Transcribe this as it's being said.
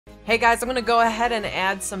Hey guys, I'm gonna go ahead and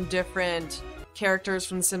add some different characters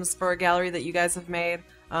from the Sims 4 gallery that you guys have made.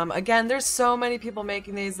 Again, there's so many people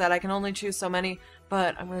making these that I can only choose so many,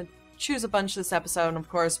 but I'm gonna choose a bunch this episode, and of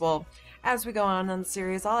course, well, as we go on in the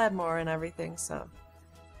series, I'll add more and everything, so.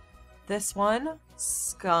 This one,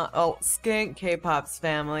 Skink KPopp's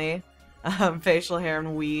family, facial hair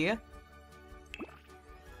and Wii.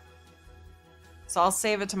 So I'll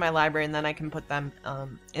save it to my library and then I can put them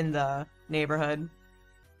in the neighborhood.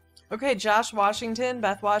 Okay, Josh Washington,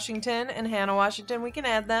 Beth Washington, and Hannah Washington, we can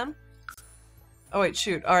add them. Oh wait,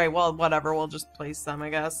 shoot. Alright, well, whatever, we'll just place them, I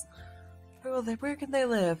guess. Where can they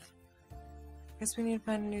live? I guess we need to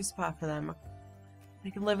find a new spot for them.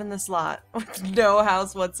 They can live in this lot with no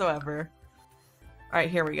house whatsoever. Alright,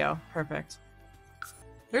 here we go. Perfect.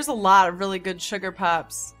 There's a lot of really good sugar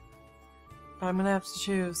pops, but I'm gonna have to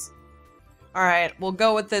choose. Alright, we'll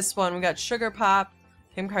go with this one. We got Sugar Pop,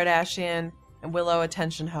 Kim Kardashian, and Willow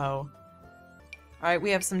Attention Ho. Alright,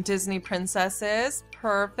 we have some Disney princesses.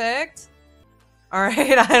 Perfect. Alright,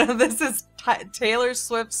 I know this is Taylor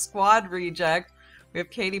Swift Squad Reject. We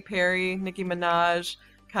have Katy Perry, Nicki Minaj,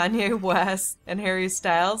 Kanye West, and Harry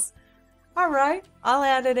Styles. Alright, I'll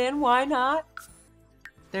add it in. Why not?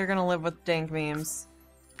 They're gonna live with dank memes.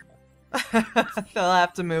 They'll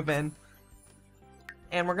have to move in.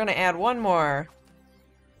 And we're gonna add one more.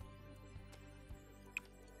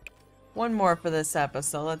 One more for this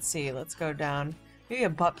episode. Let's see. Let's go down. Maybe a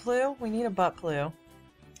butt plue? We need a butt plue.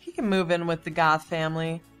 He can move in with the Goth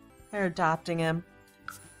family. They're adopting him.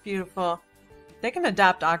 Beautiful. They can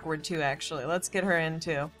adopt Awkward too, actually. Let's get her in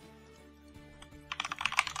too.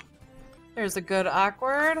 There's a good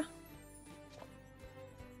Awkward.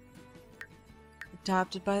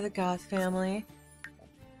 Adopted by the Goth family.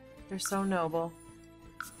 They're so noble.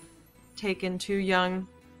 Taken 2 young,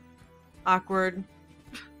 awkward,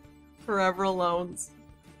 forever alones.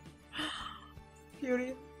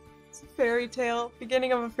 Beauty. It's a fairy tale.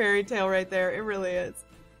 Beginning of a fairy tale right there. It really is.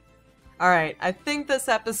 Alright, I think this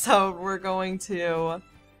episode we're going to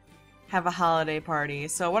have a holiday party.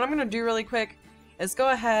 So what I'm going to do really quick is go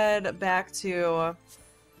ahead back to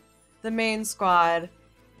the main squad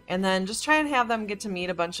and then just try and have them get to meet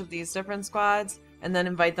a bunch of these different squads and then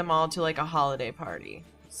invite them all to like a holiday party.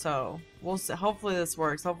 So we'll see. Hopefully this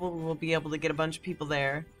works. Hopefully we'll be able to get a bunch of people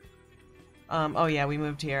there. Oh yeah, we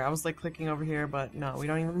moved here. I was like clicking over here, but no, we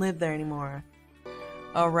don't even live there anymore.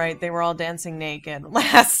 Oh right, they were all dancing naked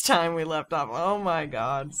last time we left off. Oh my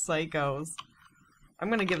god, psychos. I'm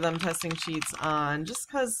gonna give them testing sheets on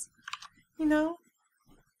just cause, you know,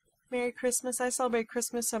 Merry Christmas. I celebrate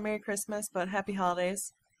Christmas, so Merry Christmas, but Happy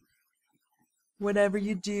Holidays. Whatever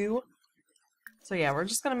you do. So yeah, we're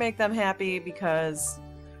just gonna make them happy because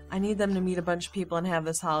I need them to meet a bunch of people and have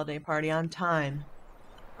this holiday party on time.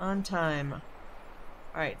 On time.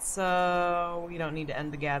 Alright, so we don't need to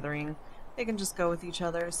end the gathering. They can just go with each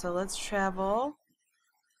other. So let's travel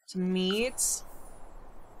to meet.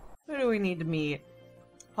 Who do we need to meet?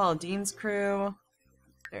 Paula Dean's crew.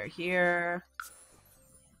 They're here.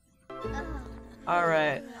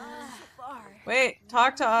 Alright. Wait,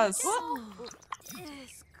 talk to us.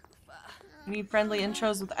 We need friendly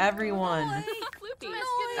intros with everyone.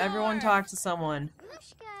 Everyone talk to someone.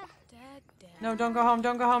 No, don't go home,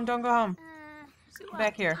 don't go home, don't go home. Get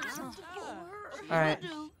back here. Alright.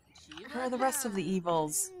 Where are the rest of the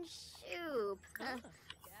evils?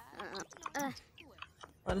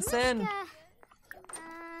 Let us in.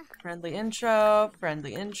 Friendly intro,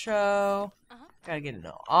 friendly intro. Gotta get to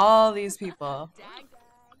know all these people.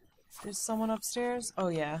 There's someone upstairs? Oh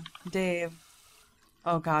yeah, Dave.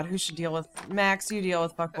 Oh god, who should deal with... Max, you deal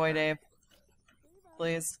with fuckboy Dave.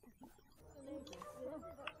 Please.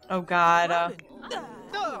 Oh god,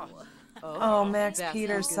 oh, Max peed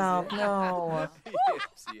herself. No.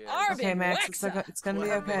 Okay, Max, it's gonna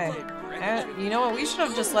be okay. You know what? We should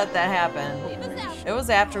have just let that happen. It was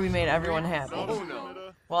after we made everyone happy.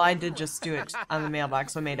 Well, I did just do it on the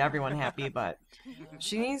mailbox, so it made everyone happy, but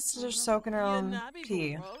she needs to just soak in her own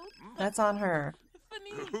pee. That's on her.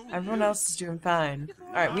 Everyone else is doing fine.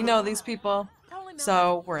 Alright, we know these people,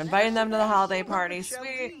 so we're inviting them to the holiday party.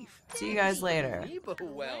 Sweet. See you guys later.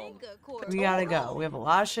 We gotta go. We have a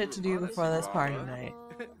lot of shit to do before this party night.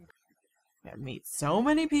 Gotta meet so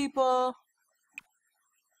many people.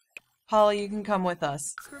 Paula, you can come with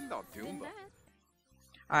us.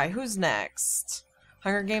 Alright, who's next?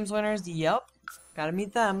 Hunger Games winners? Yup. Gotta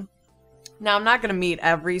meet them. Now, I'm not gonna meet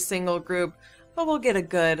every single group, but we'll get a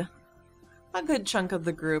good chunk of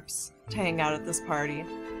the groups to hang out at this party.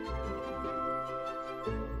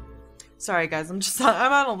 Sorry guys, I'm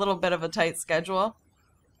on a little bit of a tight schedule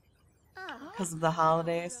because of the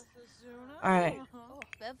holidays. Alright.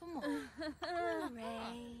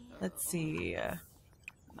 Let's see.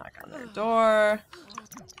 Knock on their door.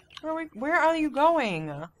 Where are you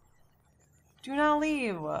going? Do not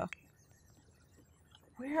leave.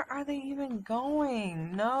 Where are they even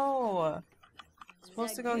going? No.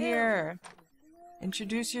 Supposed to go here.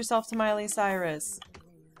 Introduce yourself to Miley Cyrus.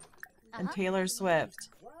 And Taylor Swift.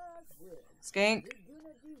 Skank.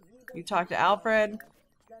 You talk to Alfred.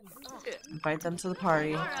 Invite them to the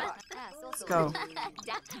party. Let's go.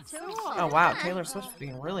 Oh wow, Taylor Swift's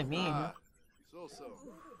being really mean.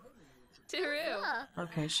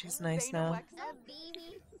 Okay, she's nice now.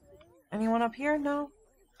 Anyone up here? No?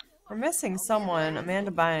 We're missing someone.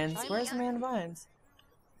 Amanda Bynes. Where's Amanda Bynes?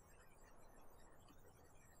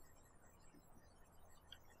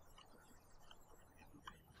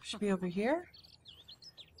 Should be over here?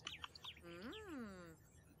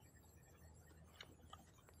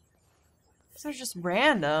 These are just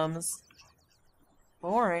randoms.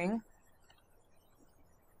 Boring.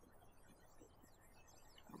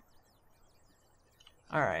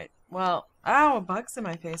 Alright. Well, ow, a bug's in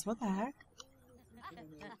my face. What the heck?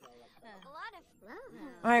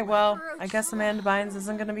 Alright, well, I guess Amanda Bynes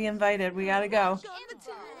isn't gonna be invited. We gotta go.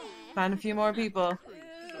 Find a few more people.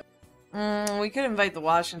 We could invite the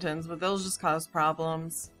Washingtons, but they'll just cause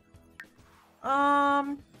problems.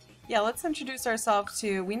 Yeah, let's introduce ourselves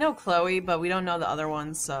to... We know Chloe, but we don't know the other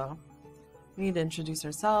ones, so... We need to introduce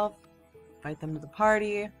ourselves. Invite them to the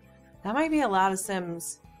party. That might be a lot of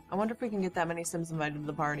Sims. I wonder if we can get that many Sims invited to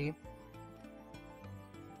the party.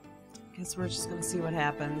 Guess we're just gonna see what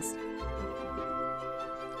happens.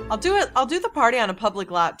 I'll do the party on a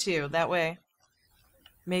public lot too. That way,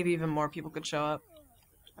 maybe even more people could show up.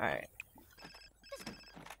 Alright.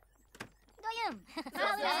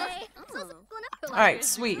 Alright,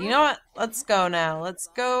 sweet. You know what? Let's go now. Let's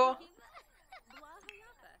go.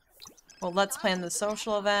 Well, let's plan the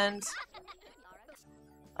social event.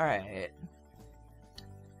 Alright.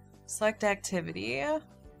 Select activity.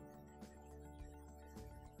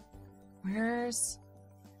 Where's...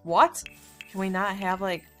 What? Can we not have,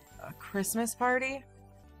 like, a Christmas party?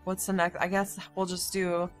 What's the next? I guess we'll just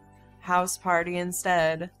do house party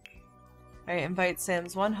instead. Alright, invite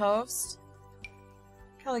Sims. One host.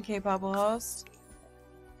 Kelly KPopp will host.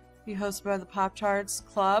 Be hosted by the Pop-Tarts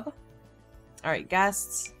Club. Alright,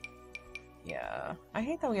 guests. Yeah. I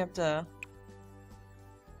hate that we have to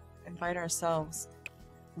invite ourselves.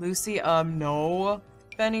 Lucy, no.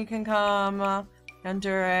 Benny can come.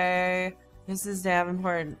 Hunter, Mrs.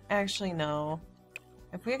 Davenport. Actually, no.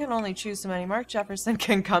 If we can only choose so many, Mark Jefferson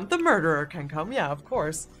can come. The murderer can come. Yeah, of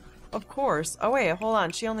course. Of course. Oh, wait, hold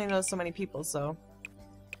on. She only knows so many people, so...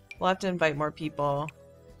 We'll have to invite more people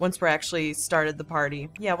once we're actually started the party.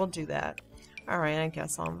 Yeah, we'll do that. Alright, I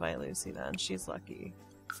guess I'll invite Lucy then. She's lucky.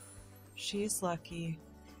 She's lucky.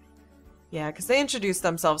 Yeah, because they introduce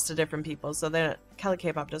themselves to different people, so Kelly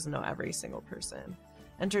KPopp doesn't know every single person.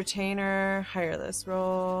 Entertainer, hire this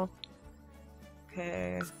role.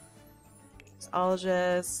 Okay.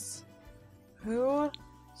 Zoologist. Who?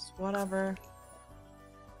 Just whatever.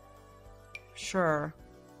 Sure.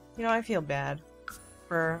 You know, I feel bad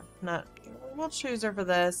for not... We'll choose her for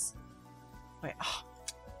this. Wait. Oh.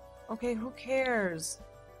 Okay, who cares?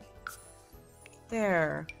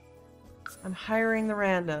 There. I'm hiring the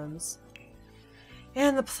randoms.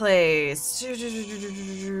 And the place.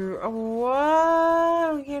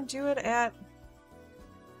 What? We can't do it at...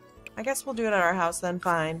 I guess we'll do it at our house then.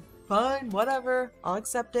 Fine. Fine, whatever. I'll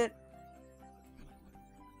accept it.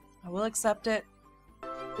 I will accept it.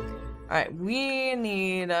 Alright, we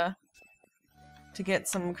need to get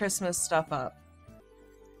some Christmas stuff up.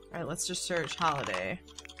 Alright, let's just search holiday.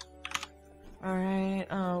 Alright,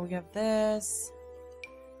 we have this.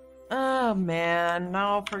 Oh man,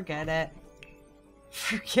 no, forget it.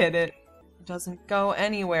 Forget it. It doesn't go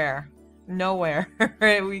anywhere. Nowhere.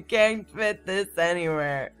 We can't fit this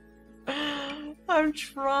anywhere. I'm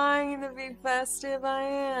trying to be festive, I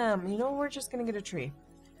am. You know, we're just gonna get a tree.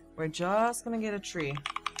 We're just gonna get a tree.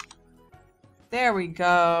 There we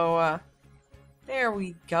go. There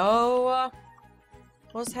we go.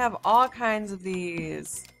 We'll just have all kinds of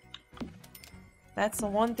these. That's the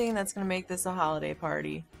one thing that's gonna make this a holiday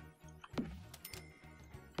party.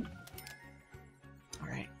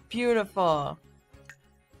 Alright, beautiful.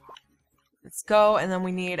 Let's go, and then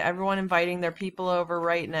we need everyone inviting their people over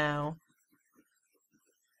right now.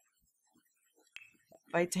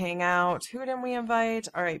 Invite to hang out. Who didn't we invite?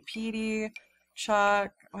 Alright, Petey,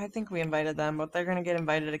 Chuck. Oh, I think we invited them, but they're gonna get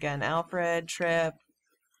invited again. Alfred, Trip.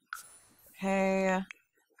 Okay.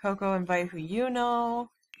 Coco, invite who you know.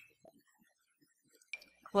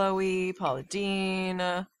 Chloe, Paula Dean.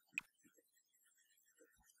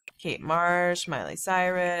 Kate Marsh, Miley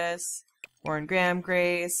Cyrus, Warren Graham,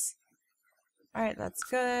 Grace. Alright, that's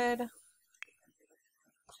good.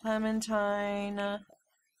 Clementine.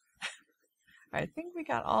 I think we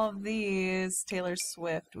got all of these. Taylor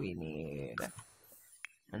Swift we need.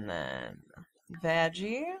 And then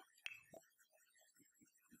Vaggie.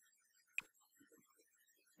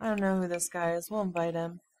 I don't know who this guy is. We'll invite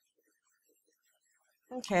him.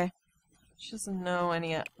 Okay. She doesn't know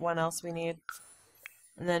anyone else we need.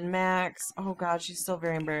 And then Max. Oh god, she's still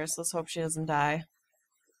very embarrassed. Let's hope she doesn't die.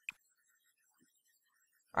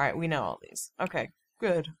 Alright, we know all these. Okay,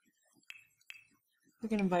 good. We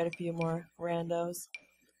can invite a few more randos.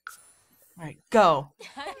 Alright, go!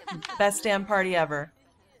 Best damn party ever.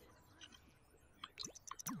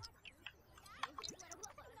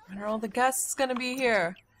 When are all the guests gonna be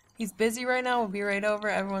here? He's busy right now. We'll be right over.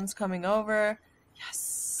 Everyone's coming over.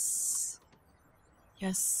 Yes.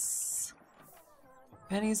 Yes.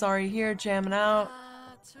 Benny's already here, jamming out.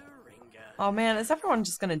 Oh man, is everyone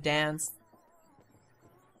just gonna dance?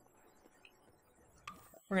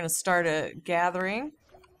 We're gonna start a gathering.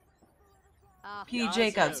 P.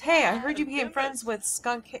 Jacobs. Hey, I heard you became friends with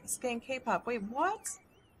Skank KPopp. Wait, what?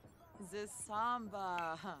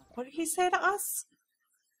 What did he say to us?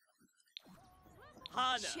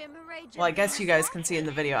 Well, I guess you guys can see in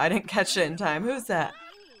the video. I didn't catch it in time. Who's that?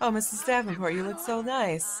 Oh, Mrs. Davenport, you look so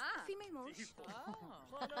nice.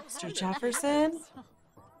 Mr. Jefferson?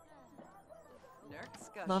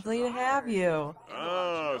 Lovely to have you.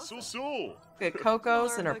 Good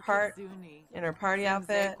Coco's in her party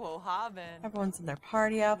outfit. Everyone's in their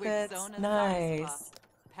party outfits. Nice.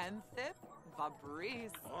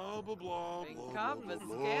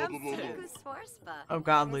 Oh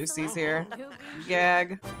god, Lucy's here.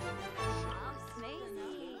 Gag.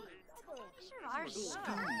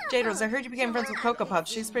 Jade Rose, I heard you became friends with KPopp.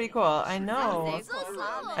 She's pretty cool. I know.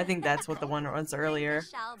 I think that's what the one was earlier.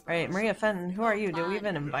 Right, Maria Fenton, who are you? Did we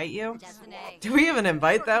even invite you? Did we even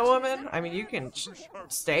invite that woman? I mean, you can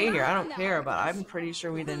stay here. I don't care, but I'm pretty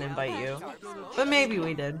sure we didn't invite you. But maybe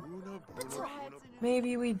we did.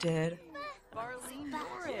 Maybe we did.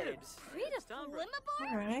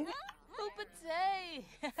 Alright.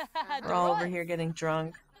 We're all over here getting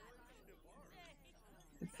drunk.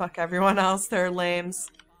 Fuck everyone else, they're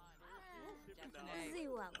lames.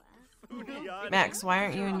 Max, why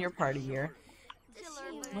aren't you in your party gear?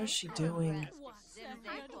 What is she doing?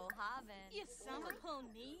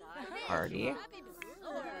 Party?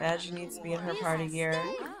 Badge needs to be in her party gear.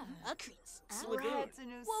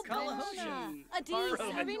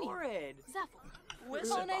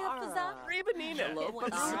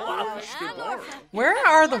 Where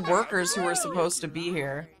are the workers who were supposed to be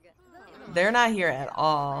here? They're not here at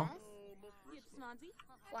all.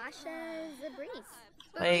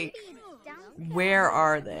 Like, where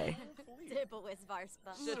are they?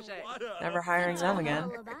 Never hiring them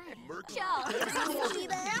again.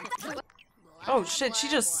 Oh shit, she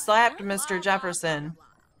just slapped Mr. Jefferson.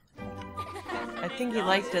 I think he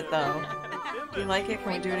liked it though. Do you like it?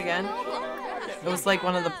 Can we do it again? It was like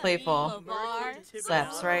one of the playful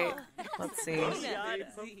slaps, right? Let's see.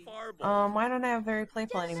 Why don't I have very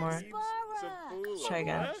playful anymore? Let's try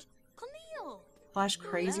again. Flash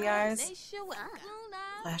crazy eyes.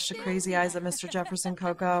 Flash the crazy eyes at Mr. Jefferson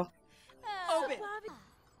Coco.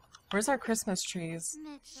 Where's our Christmas trees?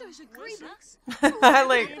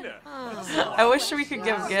 I wish we could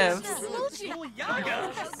give gifts.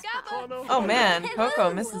 Oh man, Coco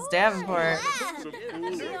and Mrs. Davenport.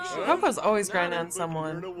 Coco's always grinding on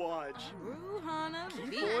someone.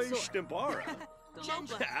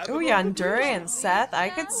 Ooh, Yandere and Seth. I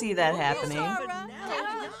could see that happening.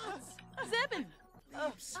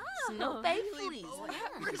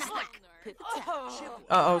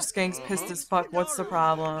 Uh-oh, Skank's pissed as fuck. What's the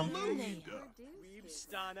problem?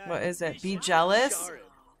 What is it? Be jealous?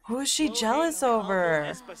 Who is she jealous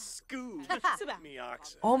over?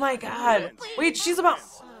 Oh my god. Wait, she's about...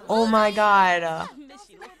 Oh my god.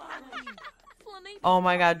 Oh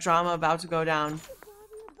my god, drama about to go down.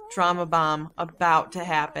 Drama bomb about to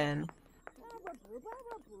happen.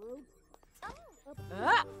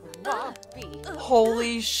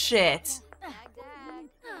 Holy shit.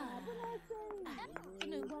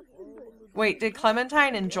 Wait, did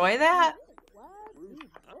Clementine enjoy that?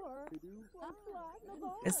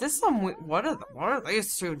 Is this some what are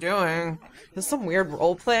these two doing? Is this some weird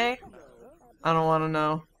roleplay? I don't want to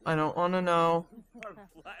know. I don't want to know.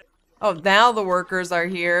 Oh, now the workers are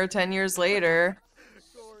here 10 years later.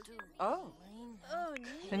 Oh.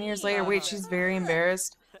 10 years later. Wait, she's very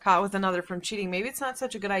embarrassed. Caught with another from cheating. Maybe it's not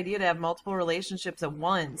such a good idea to have multiple relationships at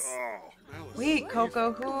once. Wait,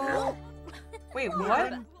 Coco, who? Wait,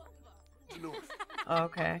 what? Oh,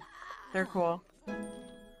 okay. They're cool. Oh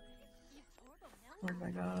my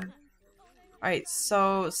god. Alright,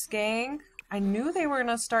 so Skang. I knew they were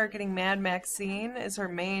gonna start getting mad. Maxine is her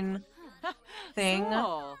main thing.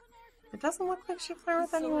 It doesn't look like she flirted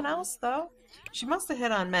with anyone else, though. She must have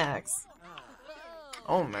hit on Max.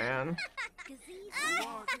 Oh man.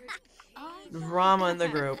 Drama in the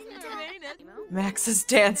group. Max is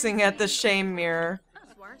dancing at the shame mirror.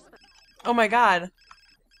 Oh my god.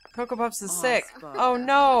 KPopp is sick. Oh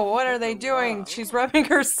no, what are they doing? She's rubbing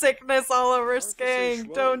her sickness all over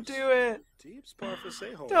Skang. Don't do it.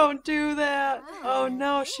 Don't do that. Oh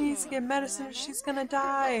no, she needs to get medicine. She's gonna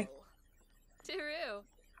die.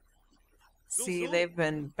 See, they've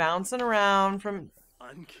been bouncing around from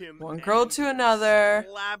one girl to another.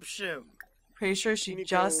 Pretty sure she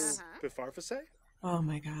just... Oh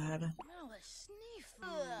my god.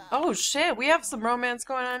 Oh shit, we have some romance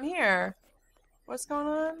going on here. What's going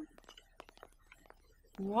on?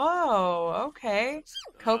 Whoa, okay.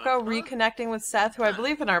 Coco reconnecting with Seth, who I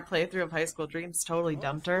believe in our playthrough of High School Dreams totally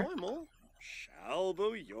dumped her.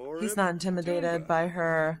 He's not intimidated by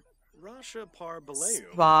her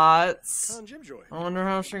spots. I wonder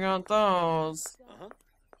how she got those.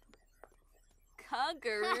 Oh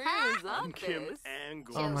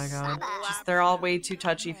my god. Just, they're all way too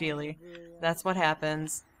touchy-feely. That's what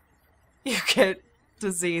happens. You get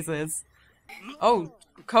diseases. Oh,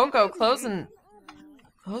 Coco closing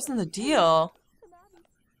the deal.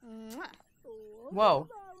 Whoa.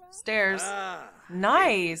 Stairs.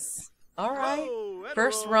 Nice. Alright.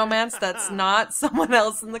 First romance that's not someone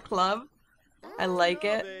else in the club. I like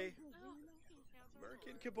it.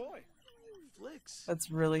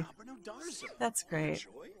 That's great.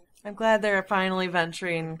 I'm glad they're finally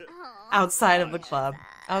venturing outside of the club.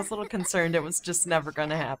 I was a little concerned it was just never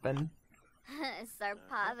gonna happen.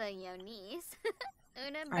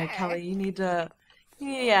 Alright, Kelly, you need to...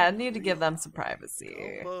 Yeah, need to give them some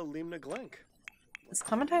privacy. Is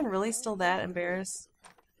Clementine really still that embarrassed?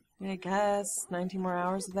 Yeah, I guess. 19 more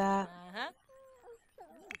hours of that.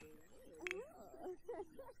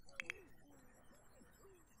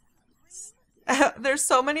 There's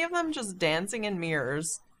so many of them just dancing in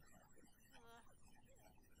mirrors.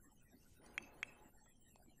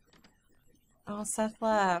 Oh, Seth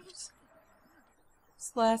left.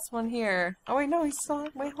 It's the last one here. Oh wait, no, he's still...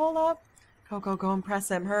 Wait, hold up. Coco, go impress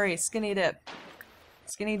him. Hurry, skinny dip.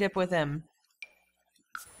 Skinny dip with him.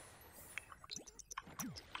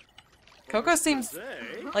 Coco seems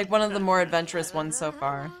like one of the more adventurous ones so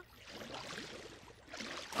far.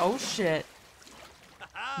 Oh shit.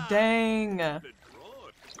 Dang. Is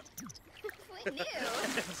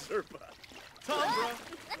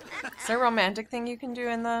there a romantic thing you can do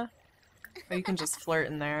in the... Or you can just flirt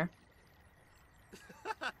in there.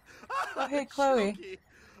 Oh hey, Chloe.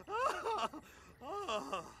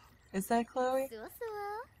 Is that Chloe?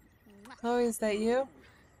 Chloe, is that you?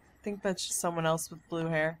 I think that's just someone else with blue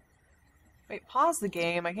hair. Wait, pause the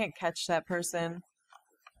game. I can't catch that person.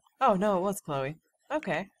 Oh no, it was Chloe.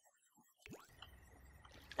 Okay.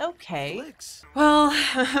 Okay. Well,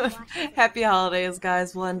 happy holidays,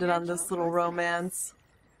 guys. We'll end it on this little romance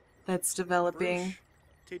that's developing.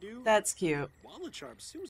 That's cute.